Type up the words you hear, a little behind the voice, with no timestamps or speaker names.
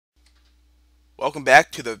Welcome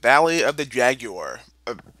back to the Valley of the Jaguar.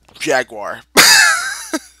 Jaguar.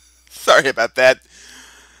 Sorry about that.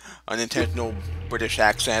 Unintentional British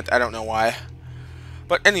accent. I don't know why.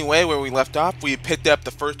 But anyway, where we left off, we picked up the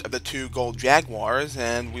first of the two gold Jaguars,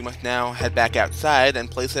 and we must now head back outside and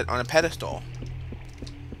place it on a pedestal.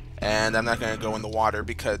 And I'm not going to go in the water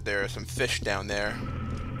because there are some fish down there.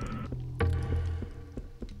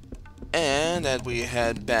 And as we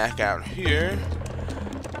head back out here,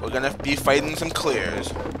 we're gonna be fighting some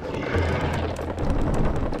clears.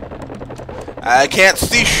 I can't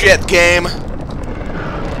see shit, game!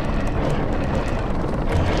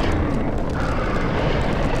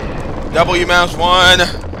 W mouse 1!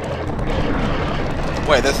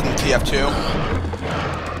 Wait, this isn't TF2.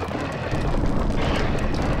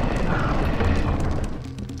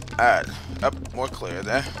 Alright, up, more clear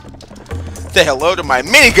there. Say hello to my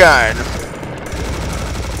minigun!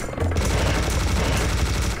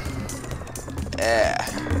 Yeah.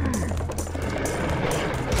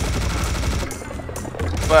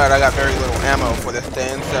 But I got very little ammo for this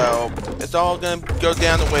thing, so it's all gonna go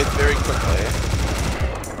down the waste very quickly.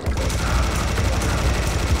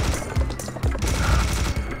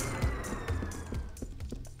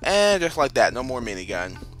 And just like that, no more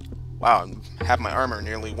minigun. Wow, half my armor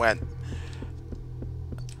nearly went.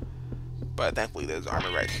 But thankfully there's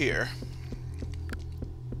armor right here.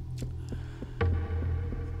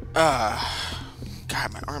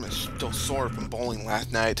 God, my arm is still sore from bowling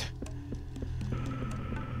last night.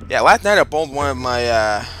 Yeah, last night I bowled one of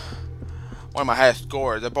my highest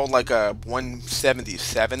scores. I bowled like a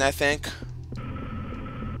 177, I think.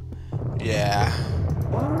 Yeah.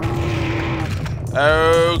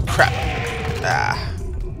 Oh crap! Ah.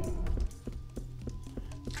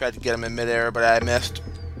 Tried to get him in midair, but I missed.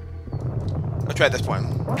 I'll try this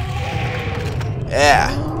one.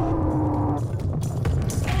 Yeah.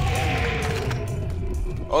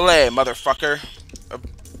 Ole, motherfucker. Oh,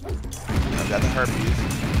 I've got the herpes.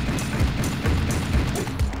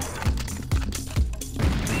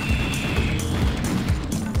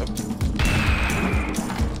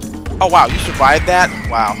 Oh wow, you survived that?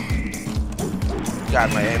 Wow.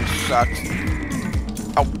 God, my aim sucks.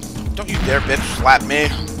 Oh, don't you dare bitch slap me.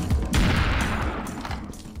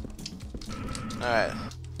 Alright.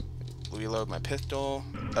 Reload my pistol.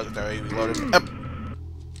 Oh, sorry, reloaded.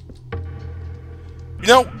 You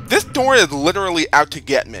know, this door is literally out to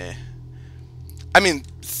get me. I mean,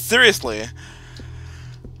 seriously.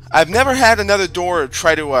 I've never had another door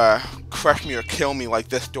try to crush me or kill me like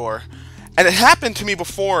this door. And it happened to me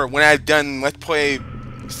before when I've done Let's Play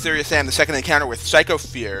Serious Sam the Second Encounter with Psycho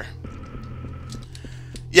Fear.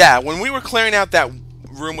 Yeah, when we were clearing out that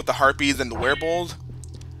room with the harpies and the werewolves,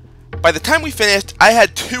 by the time we finished, I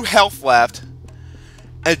had 2 health left.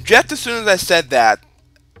 And just as soon as I said that,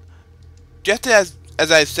 just as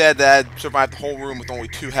I said that I'd survived the whole room with only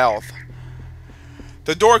 2 health,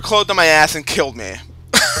 the door closed on my ass and killed me.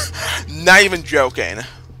 Not even joking.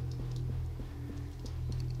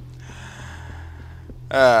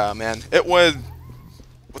 Oh man, it was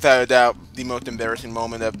without a doubt the most embarrassing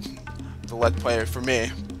moment of the Let's Play for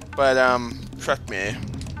me. But trust me,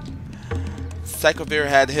 Psychovir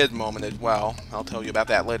had his moment as well. I'll tell you about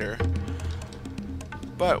that later.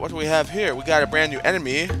 But what do we have here? We got a brand new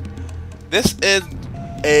enemy. This is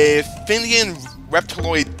a Finnian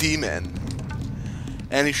reptiloid demon,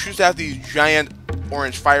 and he shoots out these giant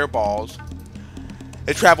orange fireballs.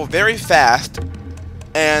 They travel very fast,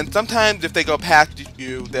 and sometimes if they go past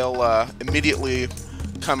you, they'll immediately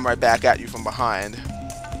come right back at you from behind.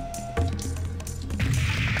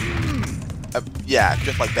 Yeah,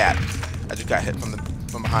 just like that. I just got hit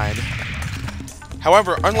from behind.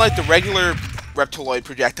 However, unlike the regular reptiloid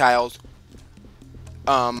projectiles,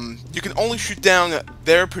 you can only shoot down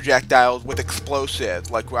their projectiles with explosives,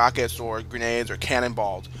 like rockets or grenades or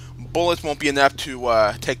cannonballs. Bullets won't be enough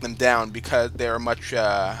to take them down because they're much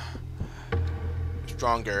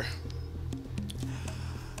stronger.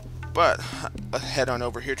 But let's head on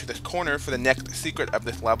over here to this corner for the next secret of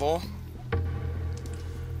this level.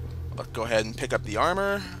 Let's go ahead and pick up the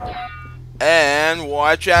armor. And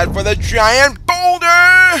watch out for the giant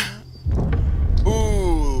boulder!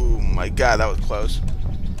 Ooh, my god, that was close.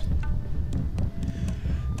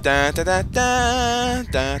 Da da da da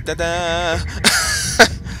da da da.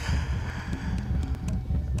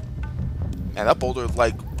 Man, that boulder is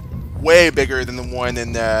like way bigger than the one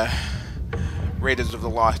in Raiders of the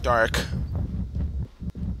Lost Ark.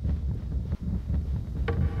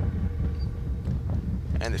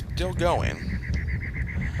 And it's still going.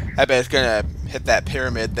 I bet it's gonna hit that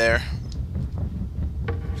pyramid there.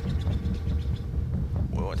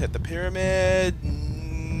 Will it hit the pyramid?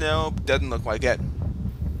 Nope, doesn't look like it.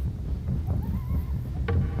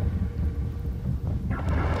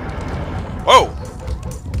 Whoa!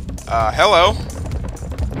 Hello?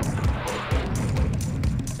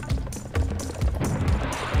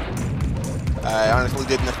 I honestly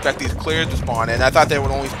didn't expect these clears to spawn in. I thought they would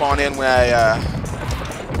only spawn in when I,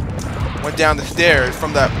 went down the stairs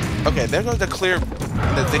from the... Okay, there goes the clear...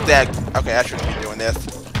 The zigzag... Okay, I shouldn't be doing this.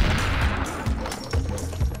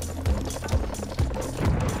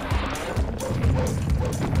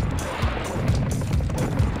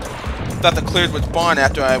 Thought the clears would spawn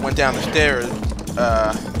after I went down the stairs,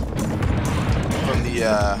 from the,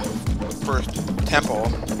 first temple.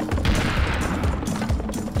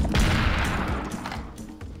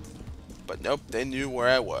 But nope, they knew where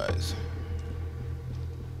I was.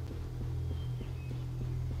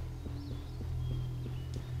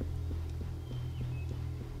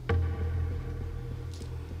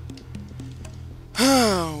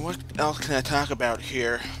 What else can I talk about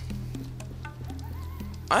here?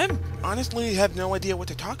 I honestly have no idea what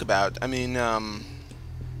to talk about. I mean,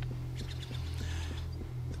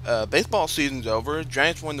 baseball season's over.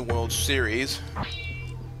 Giants won the World Series.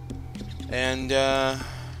 And,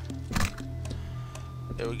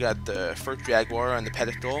 we got the first Jaguar on the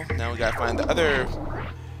pedestal. Now we gotta find the other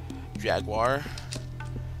Jaguar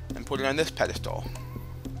and put it on this pedestal.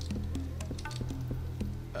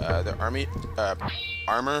 The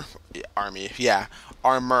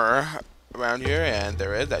armor around here, and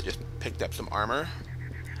there is. I just picked up some armor.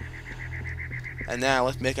 And now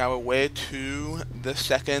let's make our way to the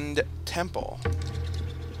second temple.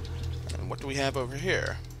 And what do we have over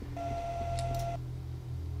here?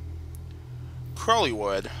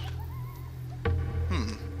 Crowleywood.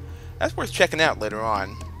 That's worth checking out later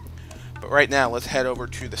on. But right now, let's head over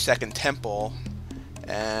to the second temple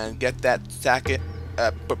and get that second...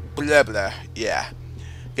 yeah.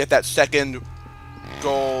 Get that second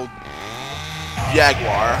gold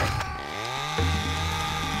Jaguar.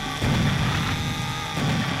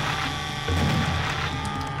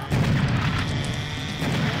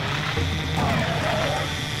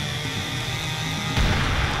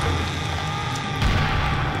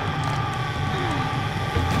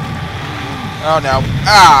 Oh no.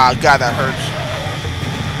 Ah, God, that hurts.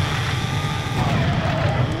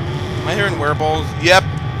 Am I hearing wereballs? Yep.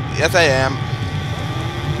 Yes, I am.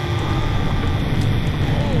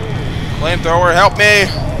 Flamethrower, help me!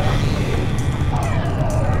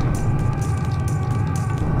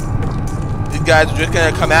 These guys are just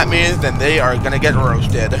gonna come at me, then they are gonna get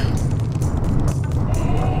roasted.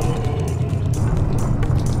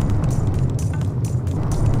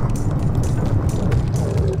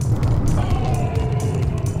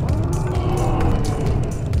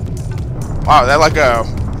 Wow, is that like a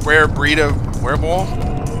rare breed of wereball?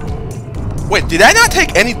 Wait, did I not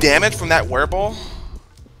take any damage from that wereball?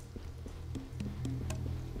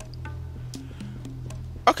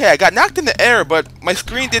 Okay, I got knocked in the air, but my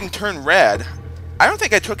screen didn't turn red. I don't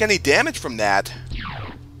think I took any damage from that.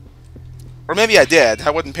 Or maybe I did.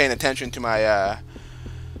 I wasn't paying attention to my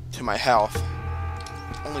health.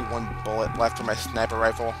 Only one bullet left for my sniper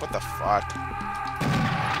rifle. What the fuck?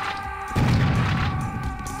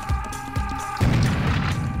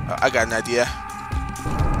 I got an idea.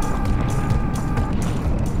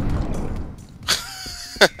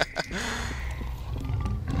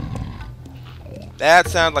 That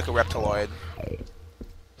sounds like a reptiloid.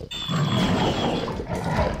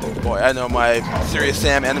 Boy, I know my Serious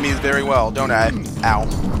Sam enemies very well, don't I? Ow.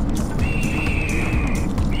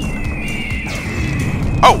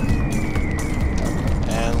 Oh!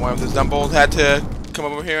 And one of the Zumbles had to come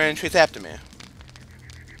over here and chase after me.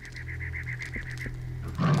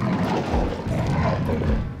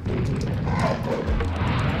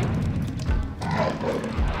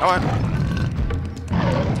 Come on.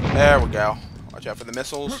 There we go. Watch out for the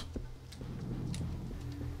missiles.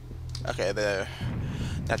 Okay, they're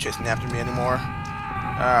not chasing after me anymore.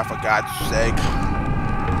 Ah, for God's sake.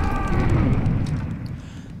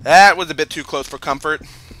 That was a bit too close for comfort.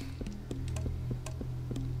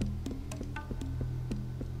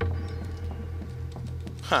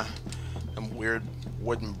 Huh. Some weird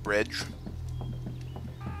wooden bridge.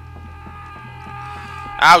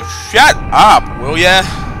 Oh, shut up, will ya?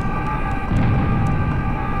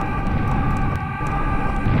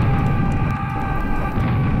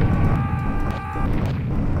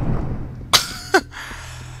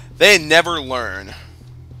 They never learn.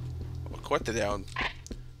 Of course they don't.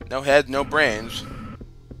 No head, no brains.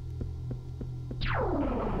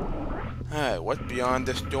 Alright, what's beyond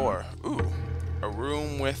this door? Ooh, a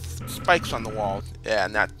room with spikes on the wall. Yeah,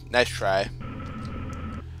 nice try.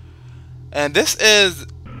 And this is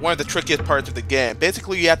one of the trickiest parts of the game.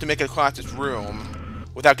 Basically, you have to make it across this room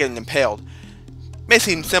without getting impaled. May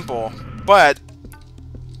seem simple, but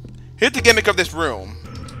here's the gimmick of this room.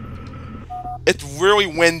 It's really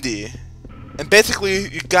windy, and basically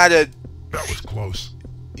you gotta... That was close.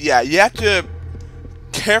 Yeah, you have to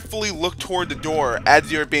carefully look toward the door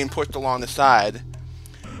as you're being pushed along the side,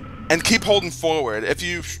 and keep holding forward. If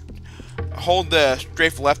you hold the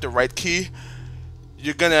strafe left or right key,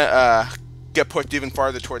 you're gonna get pushed even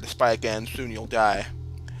farther toward the spike, and soon you'll die.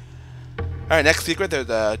 Alright, next secret, there's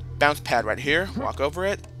a bounce pad right here. Walk over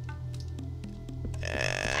it.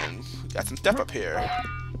 And we got some stuff up here.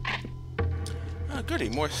 Oh, goody,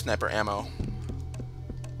 more sniper ammo.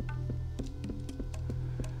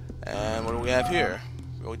 And what do we have here?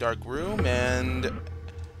 Really dark room and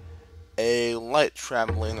a light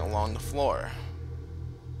traveling along the floor.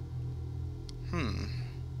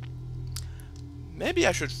 Maybe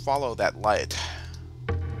I should follow that light.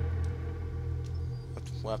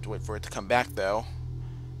 We'll have to wait for it to come back, though,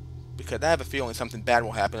 because I have a feeling something bad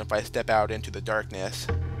will happen if I step out into the darkness.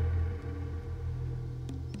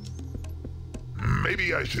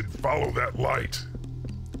 Maybe I should follow that light.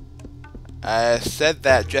 I said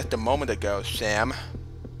that just a moment ago, Sam.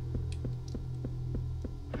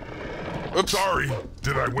 Oops. Sorry,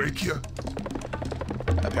 did I wake you?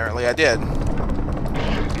 Apparently I did.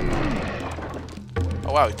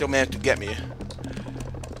 Oh wow, he still managed to get me.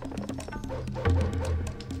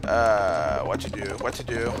 What to do? What to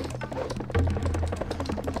do?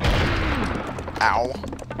 Ow.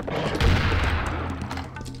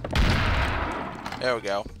 There we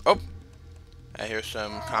go. Oh! I hear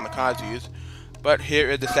some kamikazes. But here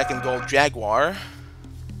is the second gold Jaguar.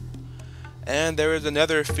 And there is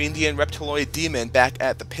another Fiendian Reptiloid Demon back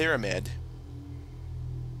at the pyramid.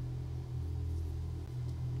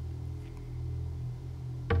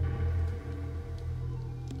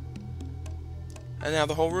 And now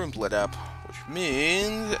the whole room's lit up, which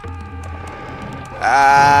means...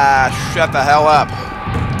 shut the hell up.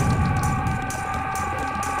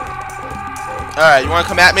 Alright, you wanna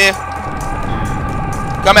come at me?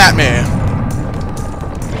 Come at me.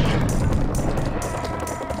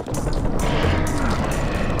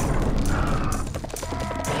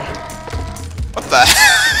 What the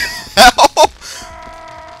hell?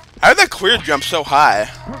 How did that clear jump so high?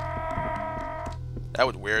 That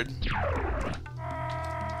was weird.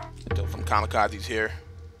 Still some kamikazes here.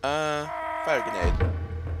 Fire grenade.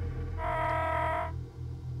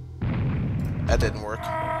 That didn't work.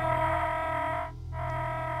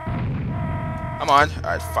 Come on.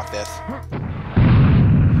 Alright, fuck this.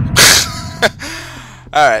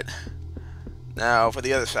 Alright. Now for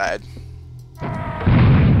the other side.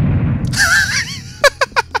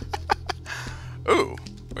 Ooh,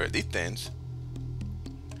 where are these things?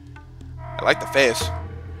 I like the face.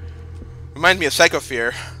 Reminds me of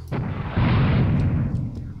Psychofear.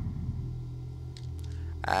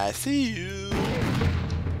 I see you.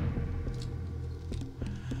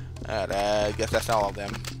 Alright, I guess that's all of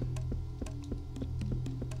them.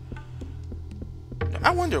 I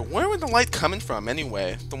wonder, where was the light coming from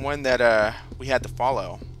anyway? The one that we had to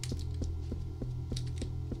follow.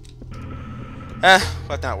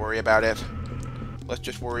 Let's not worry about it. Let's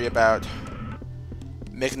just worry about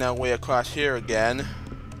making our way across here again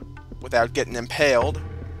without getting impaled.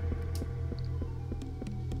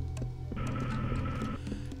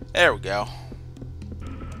 There we go.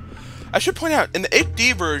 I should point out, in the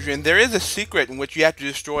HD version, there is a secret in which you have to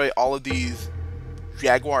destroy all of these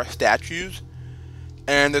Jaguar statues.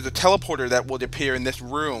 And there's a teleporter that will appear in this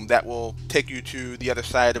room that will take you to the other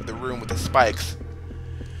side of the room with the spikes.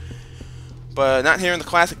 But not here in the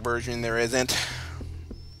classic version, there isn't.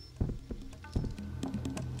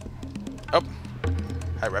 Oh.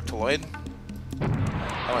 Hi, Reptiloid.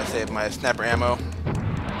 I want to save my sniper ammo.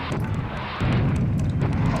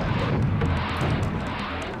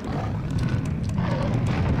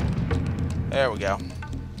 There we go.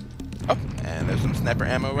 Oh, and there's some sniper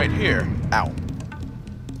ammo right here. Ow.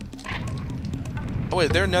 Oh, wait,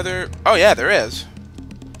 is there another... Oh, yeah, there is.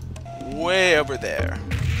 Way over there.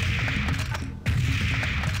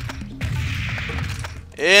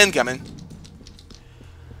 Incoming.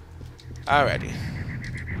 Alrighty.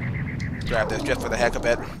 Grab this just for the heck of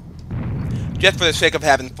it. Just for the sake of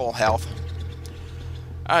having full health.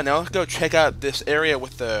 Alright, now let's go check out this area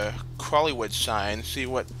with the Crawleywood sign. See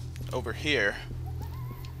what over here.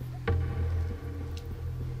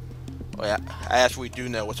 Oh yeah, I actually do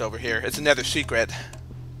know what's over here. It's another secret.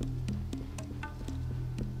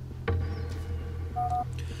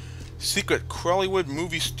 Secret Crawleywood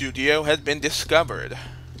movie studio has been discovered.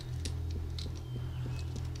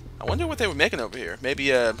 I wonder what they were making over here.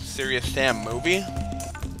 Maybe a Serious Sam movie?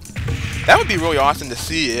 That would be really awesome to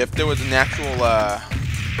see if there was an actual,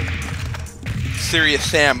 Serious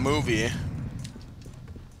Sam movie.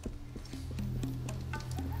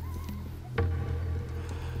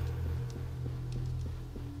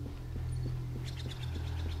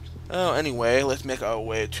 Oh, anyway, let's make our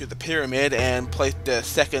way to the pyramid and place the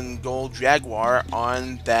second gold Jaguar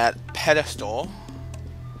on that pedestal.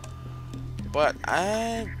 But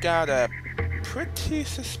I've got a pretty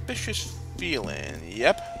suspicious feeling.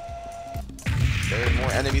 Yep. There's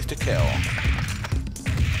more enemies to kill.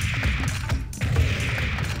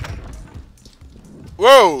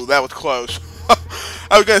 Whoa, that was close.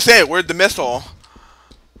 I was gonna say, where'd the missile?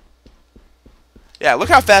 Yeah, look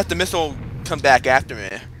how fast the missile comes back after me.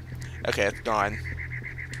 Okay, it's gone.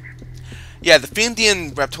 Yeah, the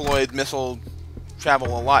Fiendian Reptiloid missile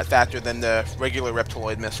travel a lot faster than the regular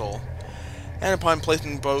Reptiloid missile. And upon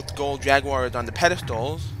placing both gold Jaguars on the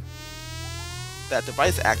pedestals, that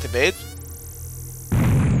device activates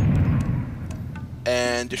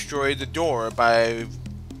and destroys the door by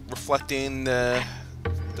reflecting the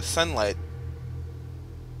sunlight.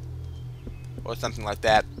 Or something like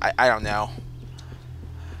that. I don't know.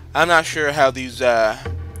 I'm not sure how these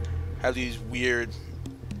weird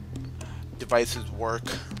devices work.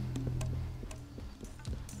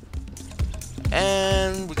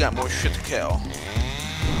 And we got more shit to kill.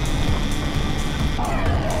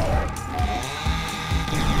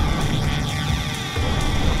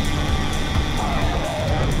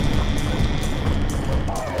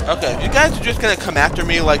 Okay, if you guys are just gonna come after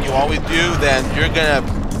me like you always do, then you're gonna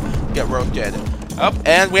get roasted. Oh,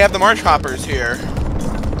 and we have the Marsh Hoppers here.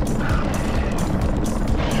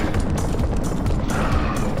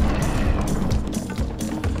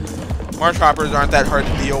 Marsh Hoppers aren't that hard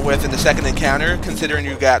to deal with in the second encounter, considering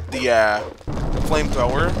you got the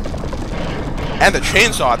flamethrower and the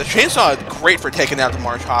chainsaw. The chainsaw is great for taking out the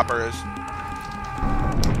Marsh Hoppers.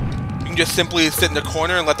 You can just simply sit in the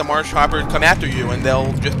corner and let the Marsh Hoppers come after you, and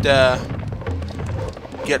they'll just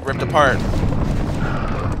get ripped apart.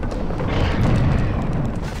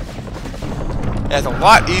 Yeah, it's a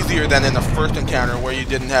lot easier than in the first encounter where you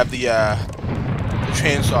didn't have the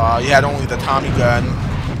chainsaw. You had only the Tommy gun.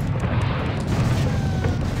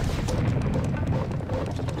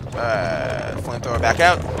 Flamethrower back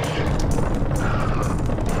out.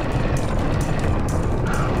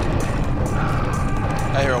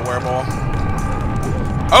 I hear a werewolf.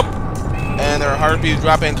 Oh! And there are harpies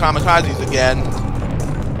dropping kamikazes again.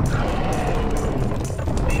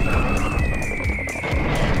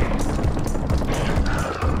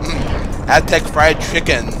 Aztec fried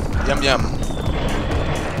chicken. Yum yum.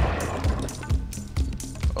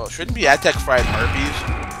 Oh, shouldn't be Aztec fried harpies.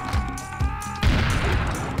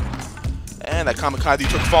 And that kamikaze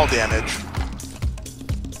took fall damage.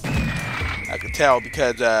 I could tell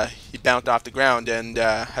because he bounced off the ground and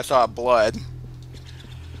I saw blood.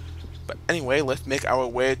 But anyway, let's make our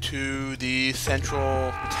way to the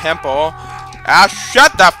central temple. Ah,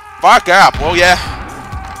 shut the fuck up, will ya?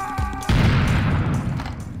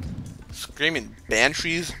 Screaming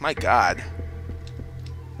banshees? My god.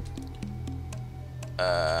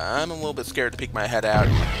 I'm a little bit scared to peek my head out.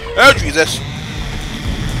 Oh, Jesus!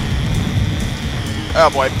 Oh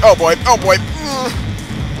boy, oh boy, oh boy!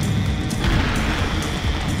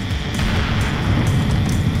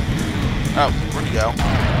 Oh, where'd he go?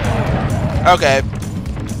 Okay.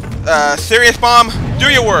 Serious Bomb, do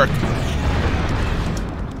your work!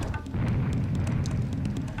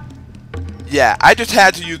 Yeah, I just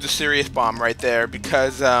had to use the Serious Bomb right there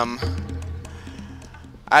because, I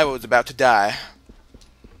was about to die.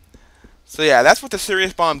 So yeah, that's what the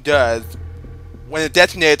Serious Bomb does. When it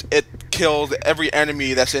detonates, it kills every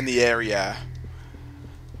enemy that's in the area.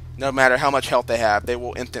 No matter how much health they have, they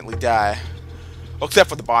will instantly die. Well, except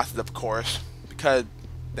for the bosses, of course. Because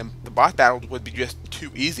the boss battles would be just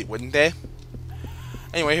too easy, wouldn't they?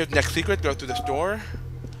 Anyway, here's the next secret. Go through this door.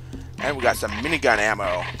 And we got some minigun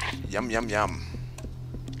ammo. Yum, yum, yum.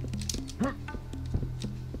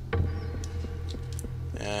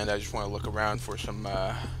 And I just want to look around for some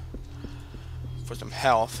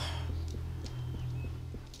health.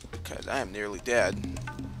 Because I am nearly dead.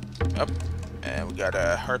 Up. And we got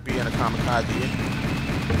a harpy and a kamikaze.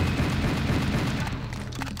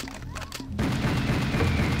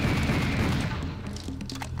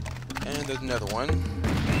 And there's another one.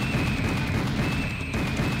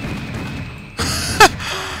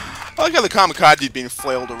 I like how the kamikaze is being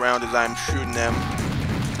flailed around as I'm shooting them.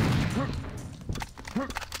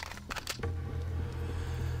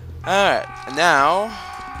 Alright, and now...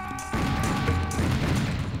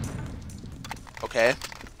 Okay.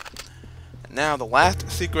 Now, the last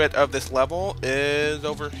secret of this level is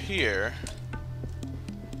over here.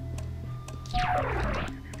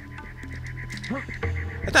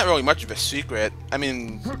 It's not really much of a secret. I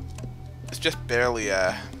mean, it's just barely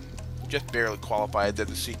qualified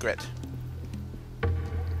as a secret.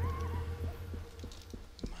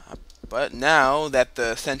 But now that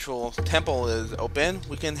the central temple is open,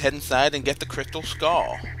 we can head inside and get the crystal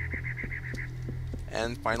skull.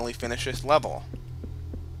 And finally finish this level.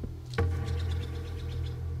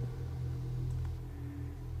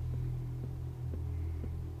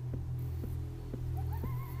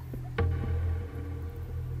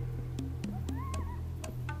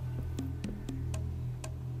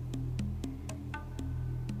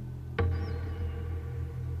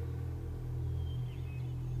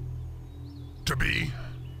 To be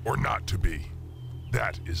or not to be?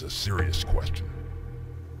 That is a serious question.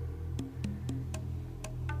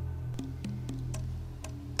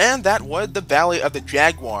 And that was the Valley of the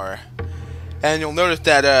Jaguar. And you'll notice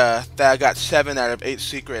that that I got 7 out of 8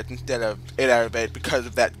 secrets instead of 8 out of 8 because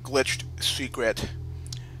of that glitched secret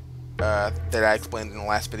that I explained in the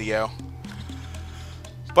last video.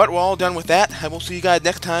 But we're all done with that, and we'll see you guys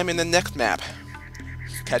next time in the next map.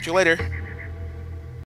 Catch you later.